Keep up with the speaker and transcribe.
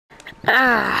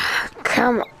Ah,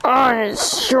 come on,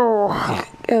 sure.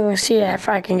 Go see if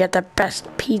I can get the best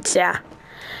pizza.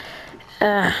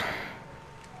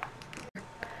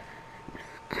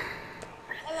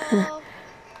 Hello.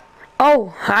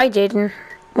 Oh, hi, Jaden.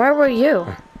 Where were you?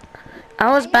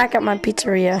 I was back at my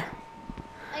pizzeria.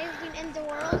 I have been in the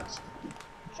world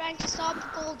trying to stop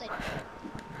Golden.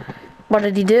 What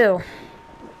did he do?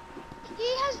 He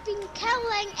has been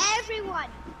killing everyone.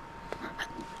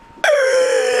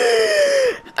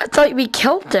 I thought we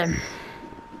killed him.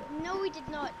 No, we did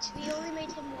not. We only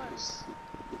made him worse.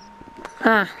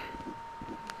 Ah.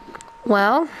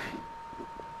 Well,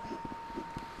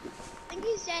 I think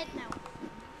he's dead now.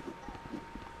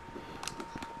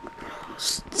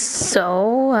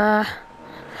 so,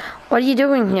 what are you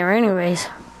doing here anyways?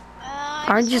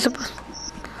 Aren't you supposed...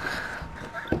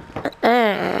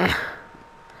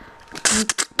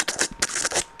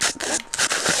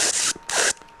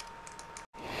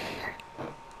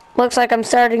 Looks like I'm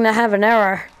starting to have an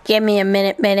error. Give me a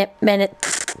minute.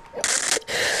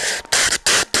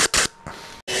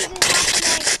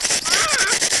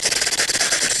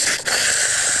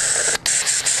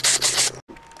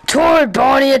 Toy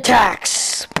body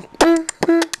attacks.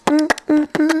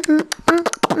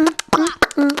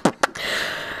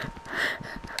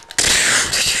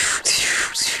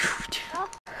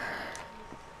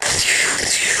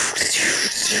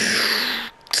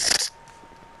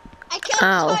 I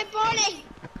killed Toy Bonnie.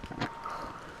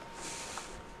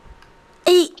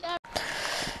 Eat.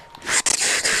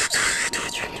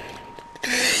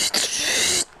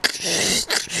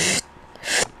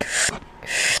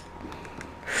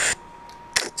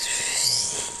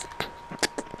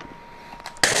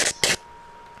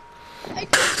 I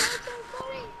killed Toy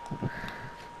Bonnie.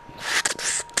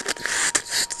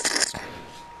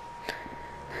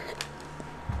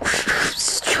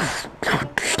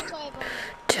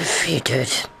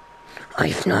 Defeated.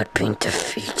 I've not been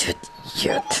defeated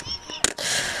yet.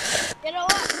 You know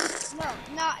what?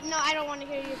 No, I don't want to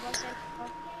hear your voice anymore.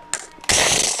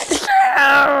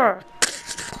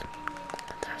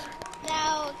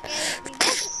 Now, give me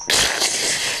this.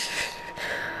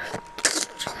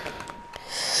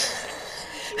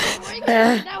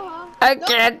 I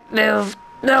can't move.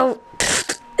 No.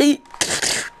 Eat.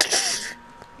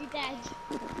 You dead.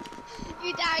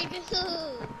 You died.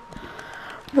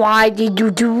 Why did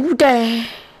you do that?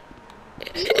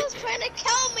 He was trying to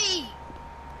kill me.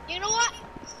 You know what?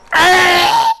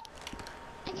 Ah!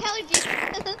 I killed you.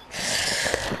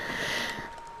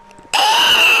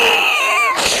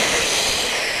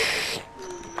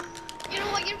 You know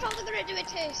what? You're probably gonna do it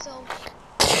too. So.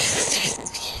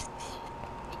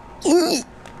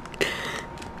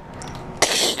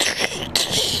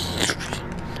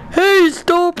 Hey,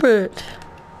 stop it!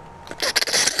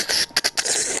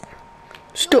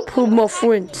 Stop hurting my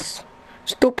friends.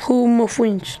 Stop hurting my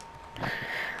friends.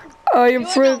 I am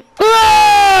friend.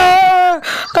 Ah!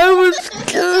 I was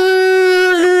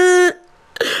scared.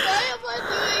 Why am I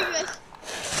doing this?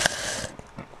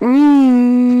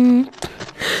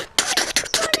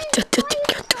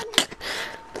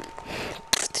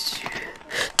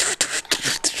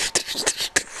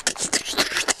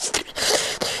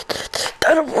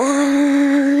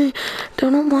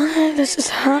 Don't know why this is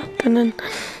happening.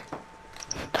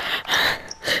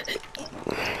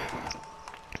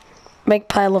 Big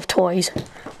pile of toys.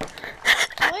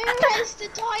 Where is the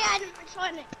toy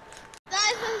animatronic?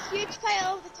 That is a huge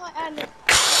pile of the toy animatronic.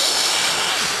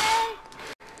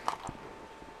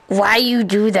 Why you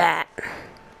do that?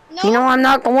 No. You know I'm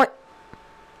not going.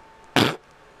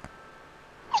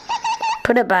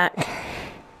 Put it back.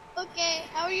 Okay,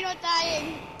 how are you not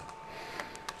dying?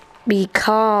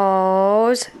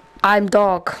 Because I'm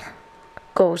dog.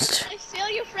 Ghost. I feel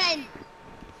your friend.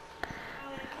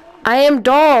 I am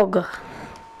dog.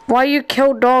 Why you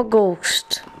kill dog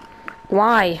ghost?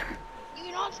 Why?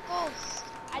 You're not ghost,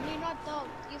 and you're not dog.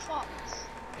 You fox.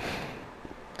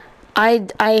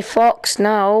 I fox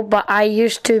now, but I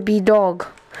used to be dog.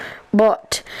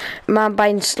 But my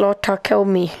Bine Slaughter killed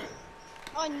me.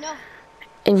 Oh no.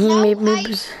 And he No, made me...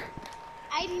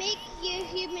 I make you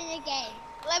human again.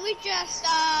 Let me just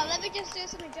do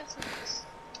some adjustments.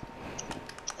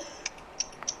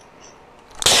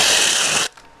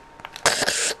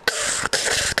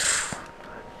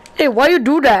 Hey, why you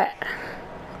do that?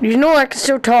 You know I can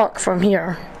still talk from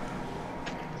here.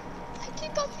 I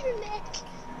kick off your neck.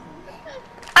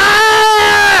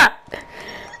 Ah!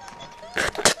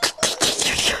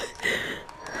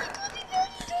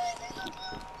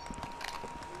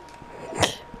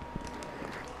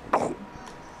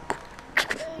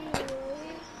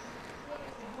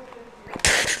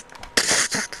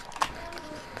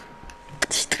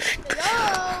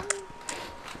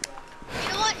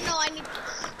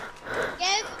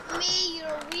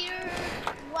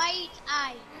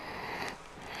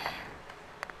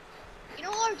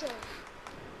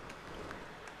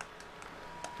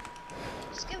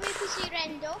 Just give me a piece of your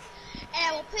endo, and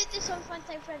I will put this on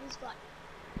Funtime Freddy's butt.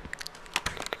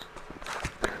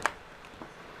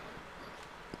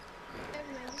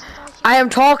 I am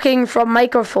talking from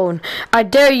microphone. I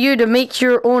dare you to make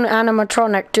your own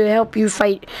animatronic to help you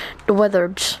fight the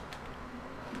wizards.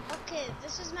 Okay,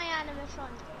 this is my animatronic.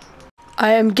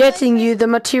 I am getting you the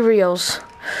materials.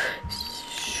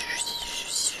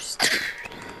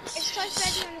 It's Toy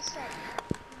Freddy on the set.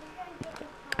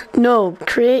 No,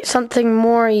 create something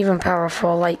more even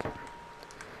powerful, like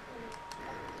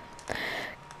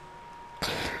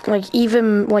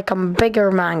even like a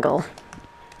bigger mangle.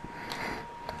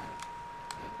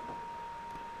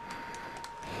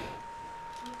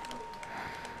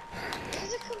 This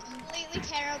is a completely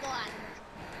terrible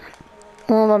animatronic.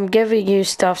 Well, I'm giving you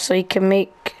stuff so you can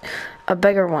make a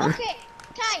bigger one. Okay,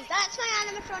 Kai, that's my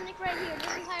animatronic right here.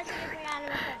 This entire thing is my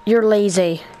animatronic. You're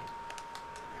lazy.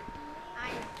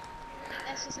 I know.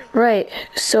 That's just like Right,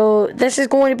 so this is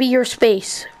going to be your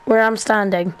space where I'm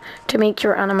standing to make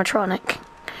your animatronic.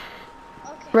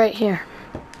 okay. Right here.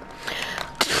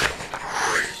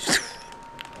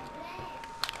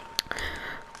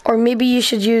 Or maybe you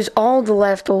should use all the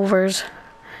leftovers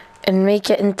and make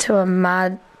it into a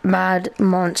mad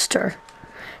monster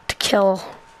to kill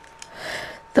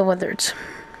the wizards.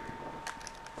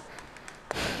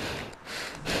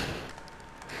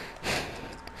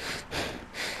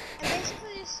 I'm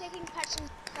basically just taking parts and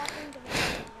swapping them out.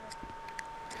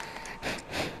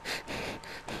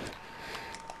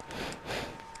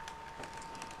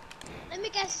 Let me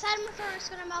guess, Animatronic is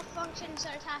gonna malfunction and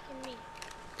start attacking me.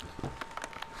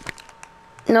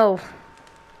 No.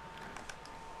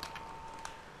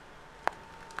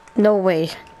 No way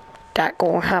that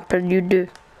gonna happen, you do.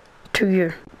 To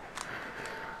you.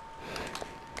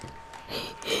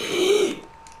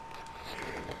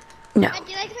 No. And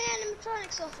do you like my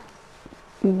animatronic so far?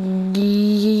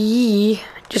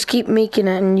 Just keep making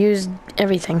it and use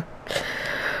everything.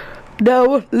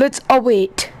 Now, let's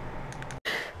await.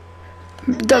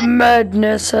 The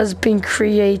madness has been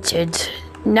created.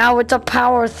 Now it's a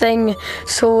power thing,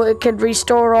 so it could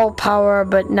restore all power,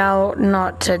 but now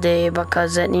not today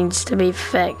because it needs to be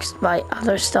fixed by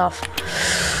other stuff.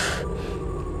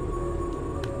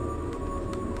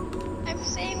 I'm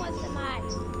saying what's the mad.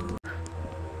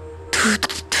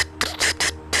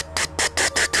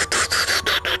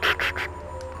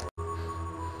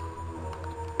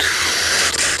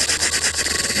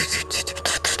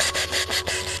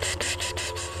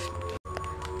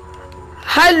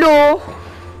 Hello!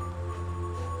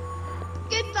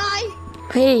 Goodbye!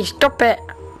 Hey, stop it.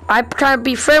 I'm trying to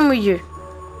be friends with you. Okay,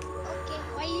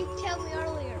 why you tell me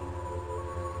earlier?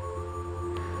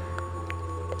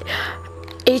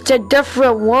 It's a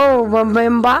different world,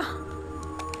 remember?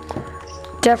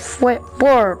 Different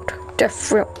word.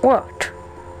 Different word.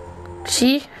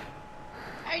 See?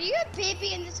 Are you a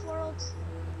baby in this world?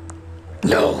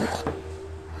 No.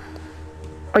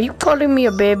 Are you calling me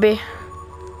a baby?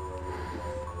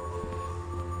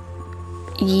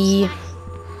 Yeah.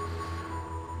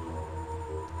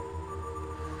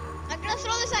 I'm gonna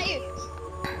throw this at you.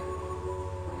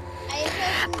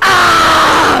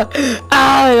 Ah!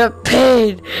 Ah, the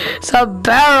pain. It's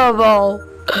unbearable.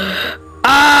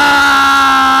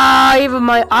 Ah! Even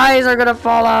my eyes are gonna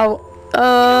fall out. I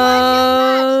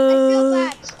feel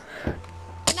bad.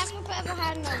 I'm not gonna put my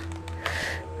hand on.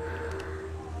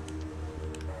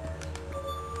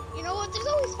 You know what? There's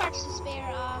always parts to spare.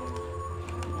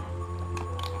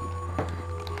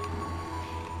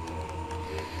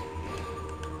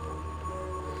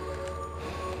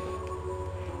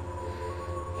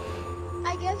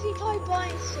 I give you toy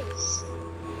boy's face.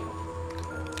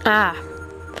 Ah.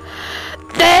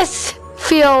 This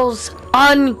feels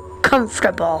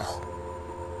uncomfortable.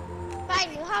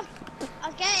 Fine,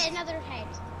 I'll get another head.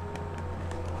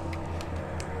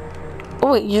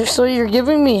 Oh wait, so you're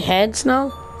giving me heads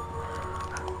now?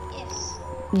 Yes.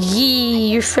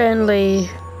 Yee, you're friendly.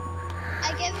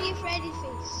 I give you Freddy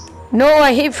face. No,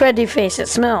 I hate Freddy face. It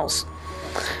smells.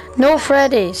 No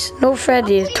Freddy's. No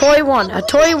Freddy's. Toy one. A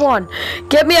toy one.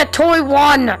 Get me a toy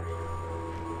one. How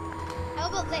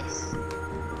about this?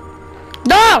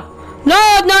 No!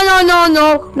 No, no, no, no,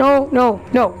 no, no, no,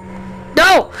 no.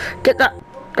 No! Get that.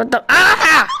 Get the.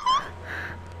 Ah!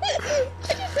 I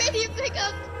just made you pick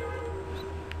up.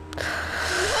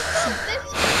 How about this?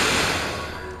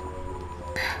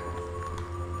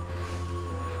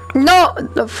 No,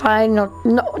 the fine. No,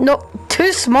 no, no.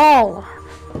 Too small.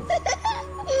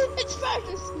 It's far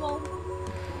too small.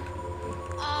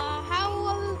 How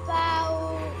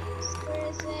about where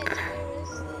is it? Where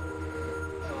is it?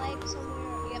 Like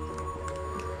somewhere. Yep.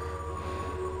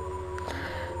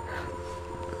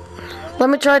 Let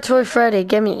me try Toy Freddy.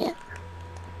 Give me it.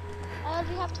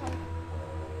 We have time.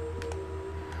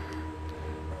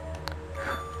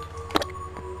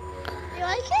 You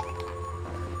like it?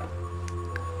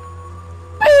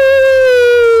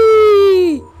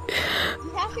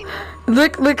 You happy now?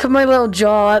 Look at my little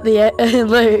jaw at the end.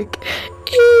 Look.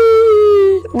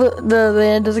 Look the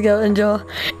end of the skeleton jaw.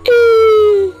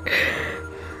 You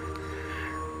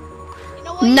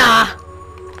know what? Nah.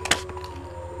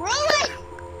 Really?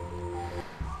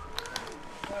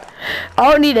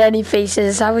 I don't need any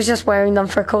faces. I was just wearing them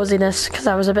for coziness because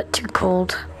I was a bit too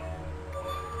cold.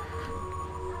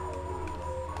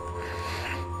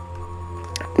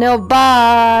 No,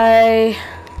 bye.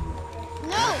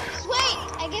 No, wait.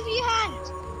 I give you a hand.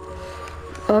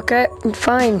 Okay,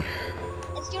 fine.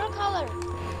 It's your color.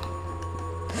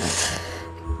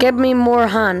 Give me more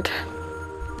hand.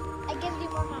 I give you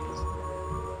more hands.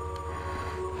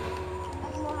 I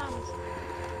have more hands.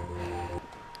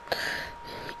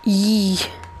 Yee.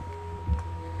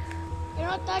 You're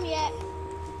not done yet.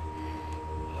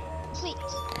 Please.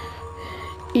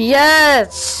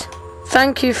 Yes.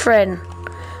 Thank you, friend.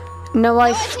 No,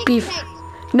 I take beef. the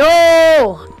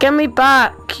No, get me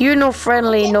back. You no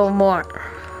friendly no more.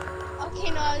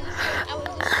 Okay, no, I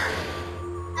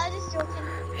was just joking.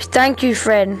 Thank you,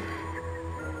 friend.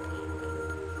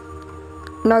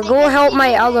 Now go help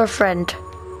my other friend.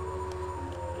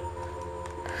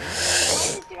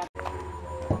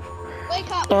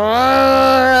 Wake up.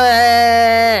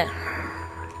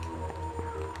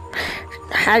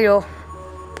 Hello.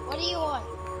 What do you want?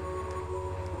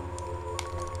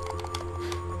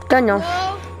 Don't know.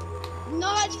 No,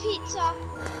 not pizza.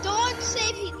 Don't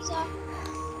say pizza.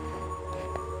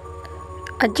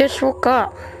 I just woke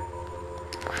up.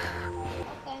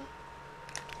 Okay.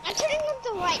 I'm turning on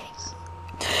the lights.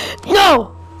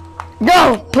 No!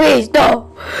 No! Please,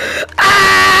 no!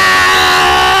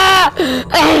 Ah!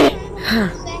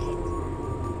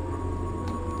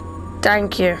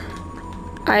 Thank you.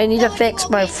 I need to fix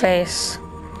my face.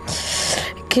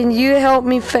 Can you help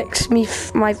me fix my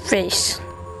face?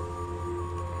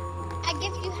 I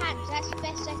give you hands. That's the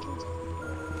best I can do.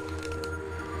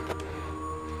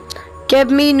 Give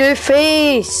me new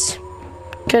face!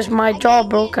 Cause my jaw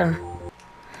broken.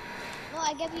 No,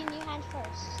 I give you a new hand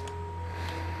first.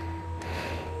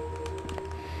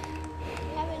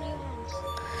 You have a new hand.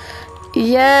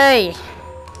 Yay!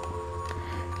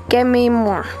 Give me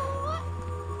more. What?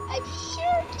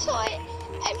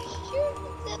 I'm sure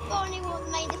that Bonnie won't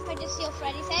mind if I just steal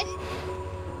Freddy's head.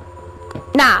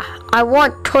 Nah, I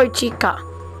want Toy Chica.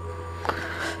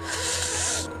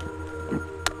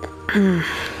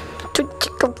 Toy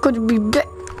Chica could be back.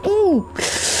 Ooh.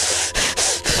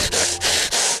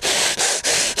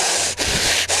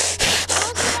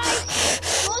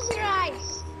 Close your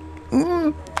eyes.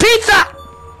 Pizza!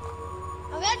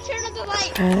 I'm gonna turn on the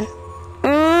light.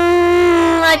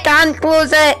 I can't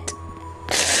close it.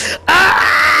 Ah!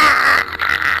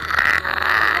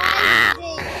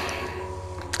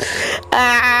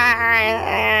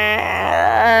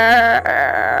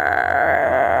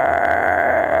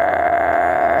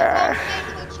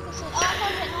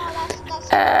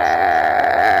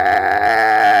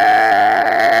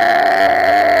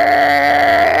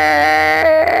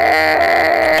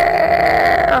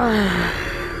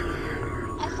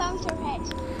 I found her head.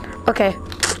 Okay,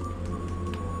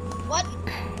 What?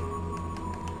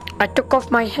 I took off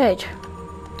my head.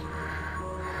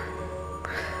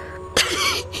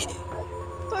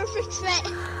 Perfect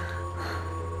fit.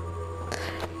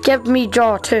 Give me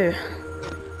jaw too.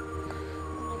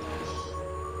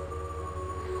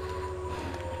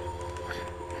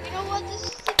 You know what? This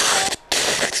is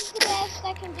the best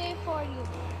I can do for you.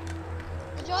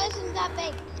 The jaw isn't that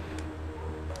big.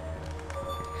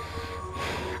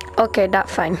 Okay,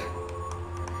 that's fine.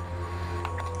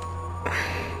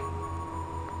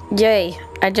 Yay,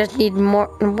 I just need more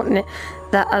the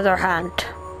other hand.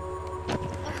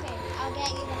 Okay, I'll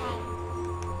get you the hand.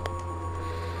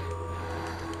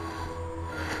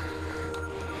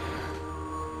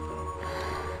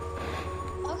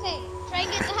 Okay, try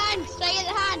and get the hand. Try and get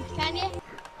the hand. Can you?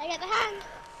 I get the hand.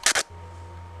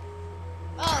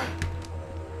 Oh.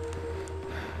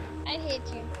 I hate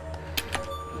you.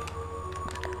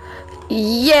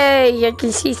 Yay, I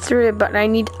can see through it, but I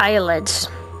need eyelids.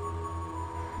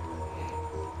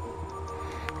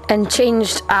 And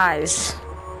changed eyes.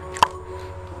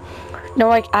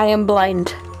 No, I am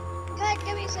blind. Kai,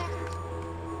 give me a second.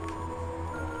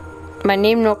 My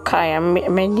name not Kaya,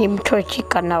 my name Toy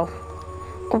Chica now.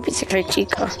 Oh, basically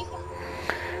Chica.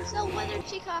 So withered,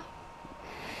 Chica.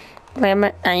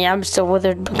 I am still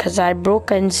withered because I'm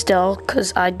broken still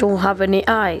because I don't have any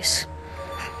eyes.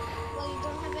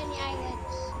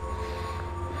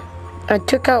 I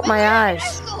took out my eyes.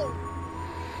 Let's go.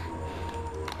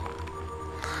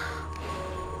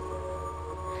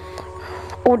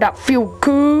 Oh, that feel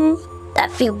good.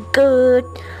 That feel good.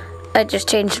 I just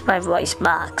changed my voice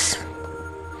box.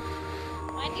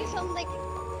 Why do you sound like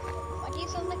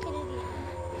an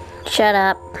idiot? Shut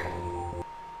up.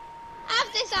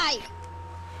 Have this eye.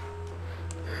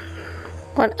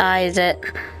 What eye is it?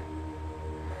 I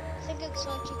think it's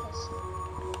so Chica's.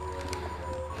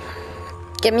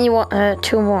 Give me one,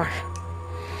 2 more.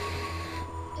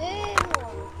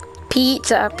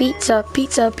 Pizza, pizza,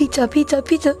 pizza, pizza, pizza,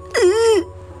 pizza.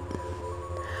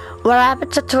 What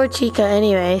happened to Toy Chica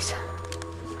anyways? Yeah,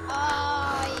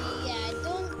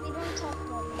 we don't talk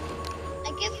about it.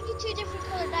 I give you 2 different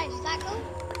colored eyes, does that go?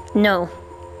 No.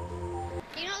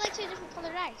 Do you not like 2 different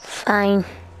colored eyes? Fine.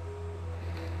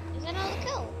 Is that not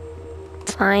cool?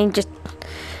 Fine, just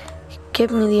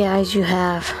give me the eyes you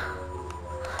have.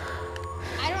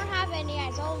 I don't have any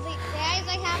eyes. All the eyes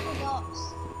I have are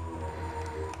dots.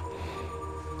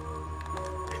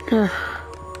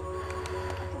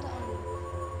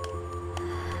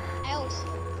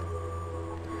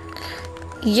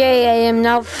 Yay, I am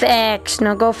now fixed.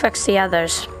 Now go fix the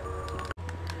others.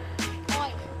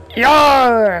 Oi.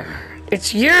 Yar!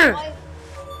 It's you!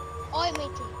 Oi,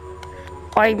 matey.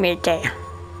 Oi, matey.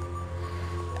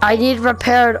 I need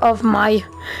repaired of my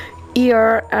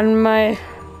ear and my...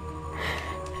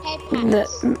 Head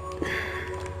patches.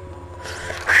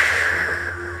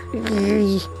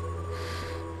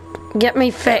 Get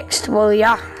me fixed, will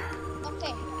ya?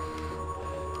 Okay.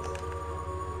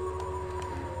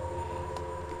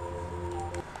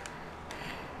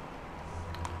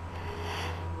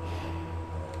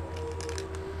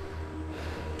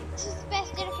 This is the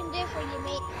best that I can do for you,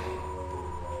 mate.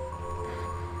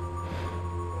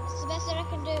 It's the best that I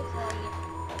can do for you.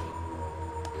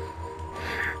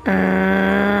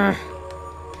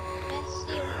 Best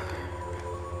here.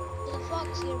 The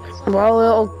fox here. It's not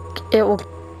Well, it will,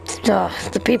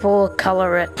 the people will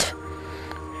color it.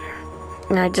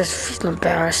 And I just feel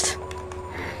embarrassed.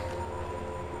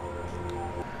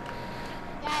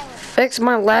 Fix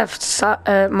my left side,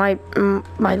 the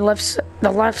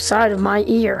left side of my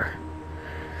ear.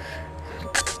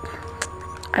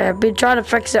 I have been trying to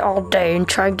fix it all day and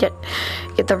try and get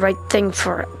the right thing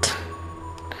for it.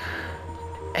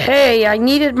 Hey, I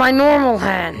needed my normal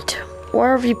hand.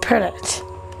 Where have you put it? I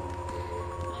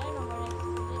don't know where I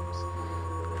put it.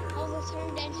 How was it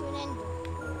turned into an ender?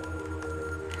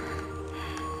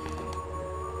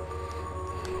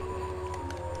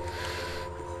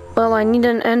 Well, I need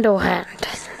an endo hand.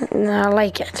 And I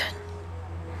like it.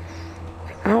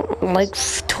 I don't like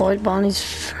toy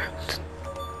Bonnie's.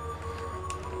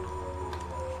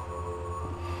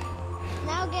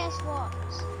 Now guess what?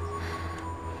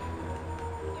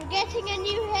 You're getting a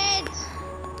new head.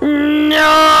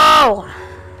 No!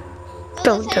 No,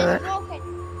 Don't this do head it. is broken.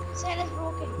 This head is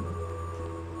broken.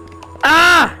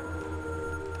 Ah!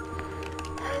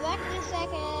 I'll be back in a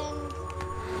second.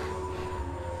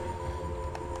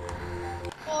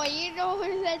 Oh, you know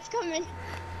who that's coming.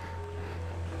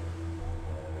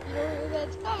 You know who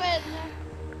that's coming.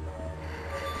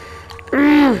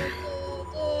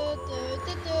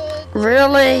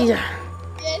 Really?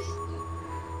 Yes.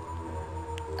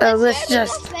 Oh, let's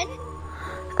just... Nothing.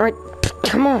 Right,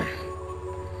 come on.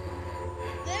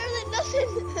 There's nothing.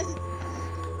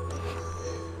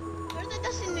 There's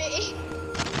nothing, mate.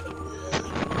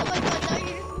 Oh my god, now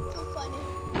you're looking so funny.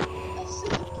 That's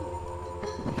so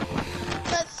cute.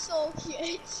 That's so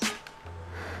cute.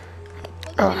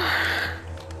 Oh.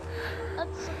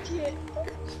 That's so cute.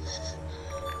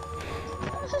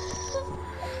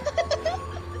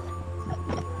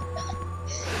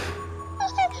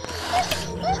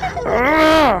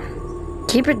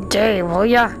 Keep it day, will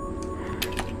ya?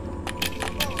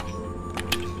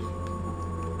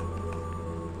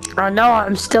 I know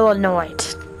I'm still annoyed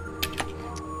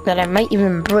that I might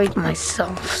even break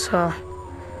myself, so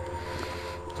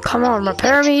come on,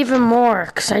 repair me even more,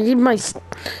 cause I need my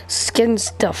skin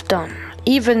stuff done.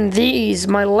 Even these,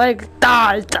 my leg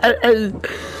died. You know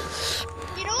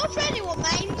what's really what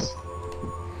minds?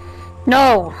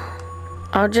 No,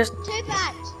 I'll just... Too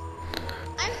bad.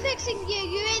 I'm fixing you.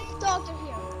 You ain't the doctor here.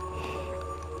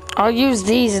 I'll use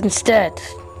these instead.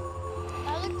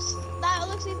 That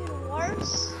looks even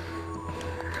worse.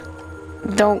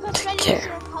 Don't Because Freddy was care.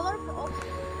 your color, but okay.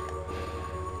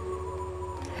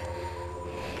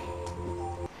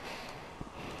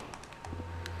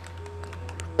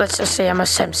 Let's just say I'm a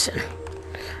Simpson.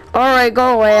 All right,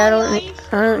 go away. I don't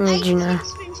need you now. I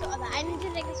need to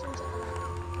take a screenshot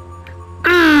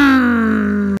of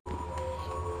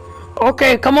that.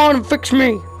 Okay, come on and fix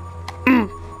me.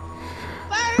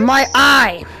 My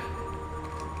eye!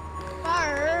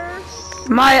 First.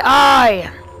 My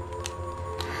eye!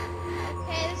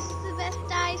 Okay, this is the best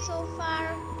eye so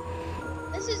far.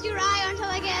 This is your eye until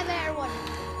I get a better one.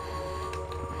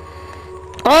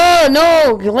 Oh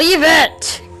no! Leave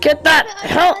it! Get that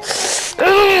hell!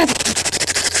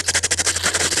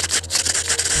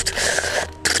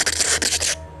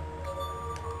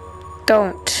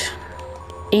 Don't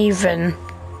even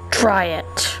try it.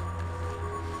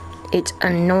 It's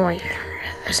annoying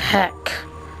as heck.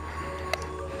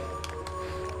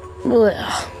 Ugh. Well,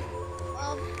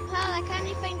 pal, I can't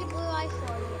even find the blue eye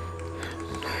for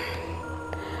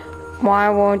you. Why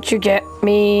won't you get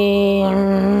me?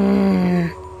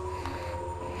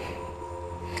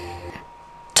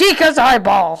 Chica's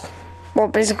eyeball! Well,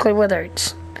 basically withered.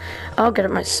 I'll get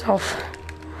it myself.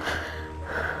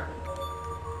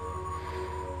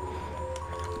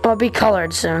 I'll be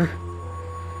colored soon.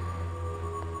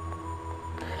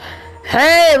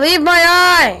 Hey, leave my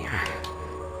eye!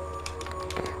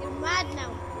 You're mad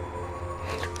now.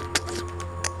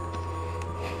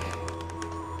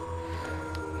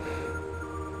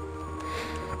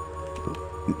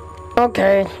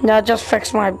 Okay, now just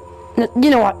fix my... You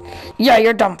know what? Yeah,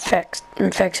 you're done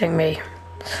fixing me.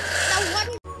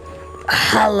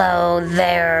 Hello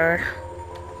there.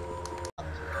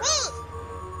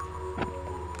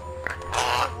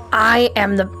 I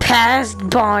am the best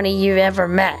Bonnie you've ever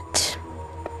met.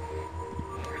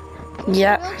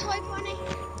 Yep. Real toy bunny?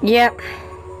 Yep.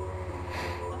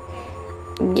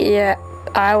 Yeah,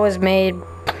 I was made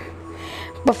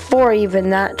before even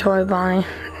that toy Bonnie.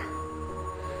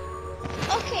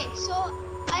 Okay, so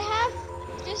I have,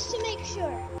 just to make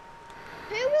sure,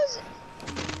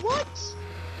 what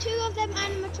two of them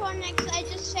animatronics I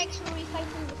just sexually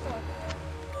fighting before?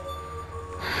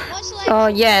 What's like? Oh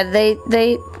yeah,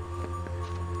 they.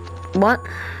 What?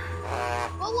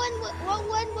 What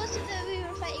one was it that we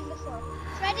were fighting before?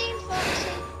 Freddy and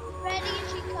Foxy, Freddy and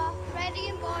Chica, Freddy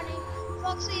and Bonnie,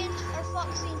 Foxy and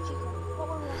Chica. What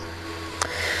one was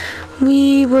it?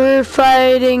 We were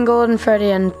fighting Golden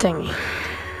Freddy and Thingy.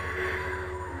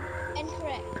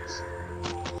 Incorrect.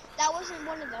 That wasn't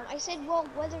one of them. I said what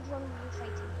withered one we were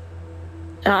fighting.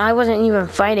 I wasn't even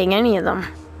fighting any of them.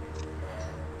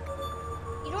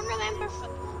 You don't remember?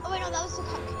 Oh wait, no, that was the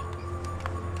cupcake.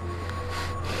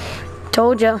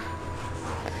 Told ya.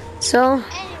 So. Anyways,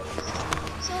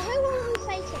 so who were we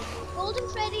fighting? Golden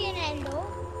Freddy and Endo,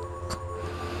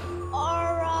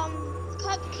 or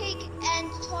Cupcake and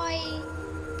Toy,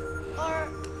 or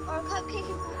Cupcake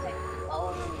and Puppet? What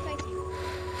were we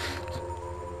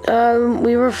fighting?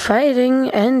 We were fighting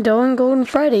Endo and Golden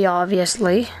Freddy,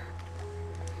 obviously.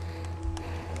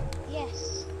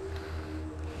 Yes.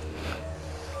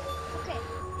 Okay.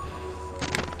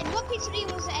 And what pizzeria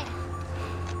was it in?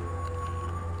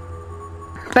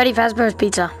 Freddy Fazbear's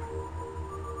Pizza. Okay.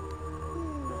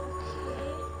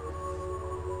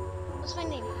 What's my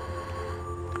name?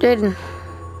 Jaden.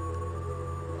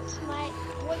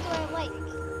 What do I like?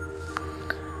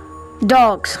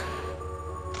 Dogs.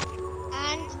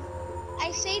 And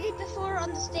I said it before on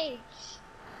the stage.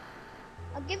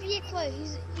 I'll give you a clue.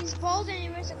 He's bald and he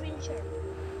wears a green shirt.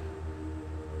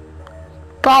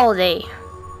 Baldy.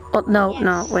 Oh, no, Yes.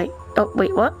 no, wait. Oh,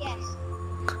 wait, what? Yes.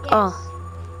 Oh.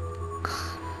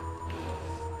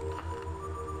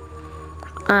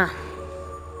 Ah.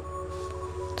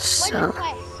 One So.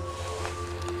 request.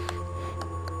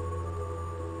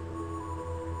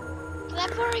 Can I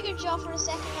borrow your jaw for a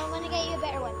second? I'm gonna get you a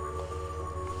better one.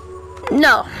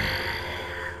 No.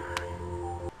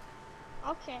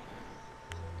 Okay.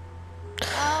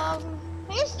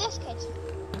 Where's this kid?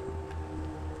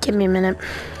 Give me a minute.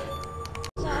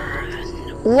 So,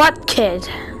 What kid?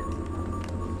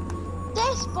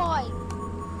 this boy.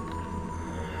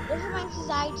 This reminds his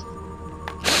eye.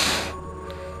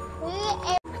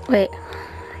 Wait.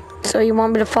 So you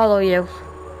want me to follow you?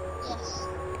 Yes.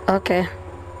 Okay.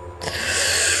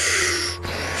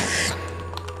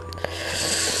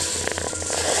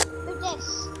 Who's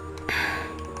this?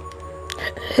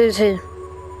 Who's who?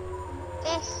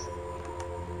 This.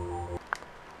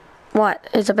 What?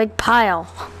 It's a big pile.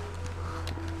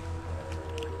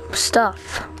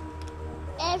 Stuff.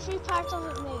 Every part of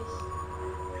it moves.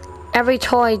 Every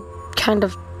toy kind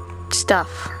of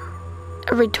stuff.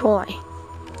 Every toy.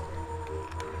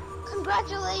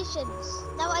 Congratulations.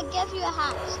 Now I give you a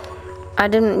hat. I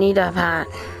didn't need a hat.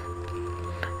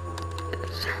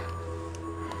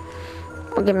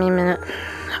 Well, give me a minute.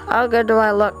 How good do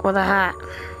I look with a hat?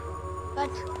 But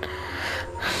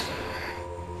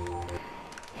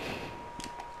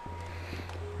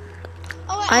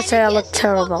I say I look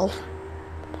terrible.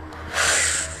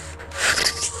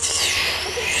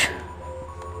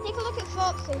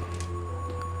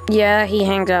 Yeah, he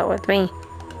hangs out with me.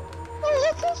 Oh,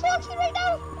 look who's watching right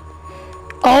now.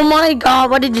 Oh my god,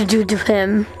 what did you do to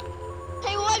him?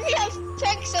 Hey, one me have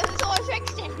fixed him, so I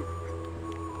fixed him.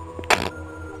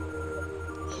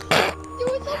 There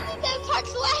was only 10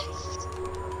 packs left.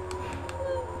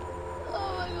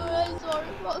 Oh my god, I'm sorry,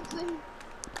 Foxy.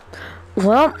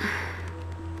 Well,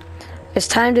 it's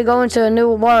time to go into a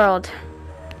new world.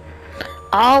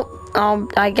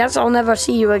 I guess I'll never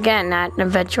see you again, Nat,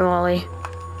 eventually.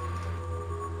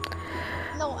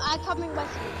 No, I'm coming with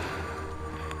you.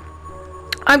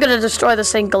 I'm gonna destroy the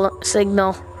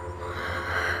signal.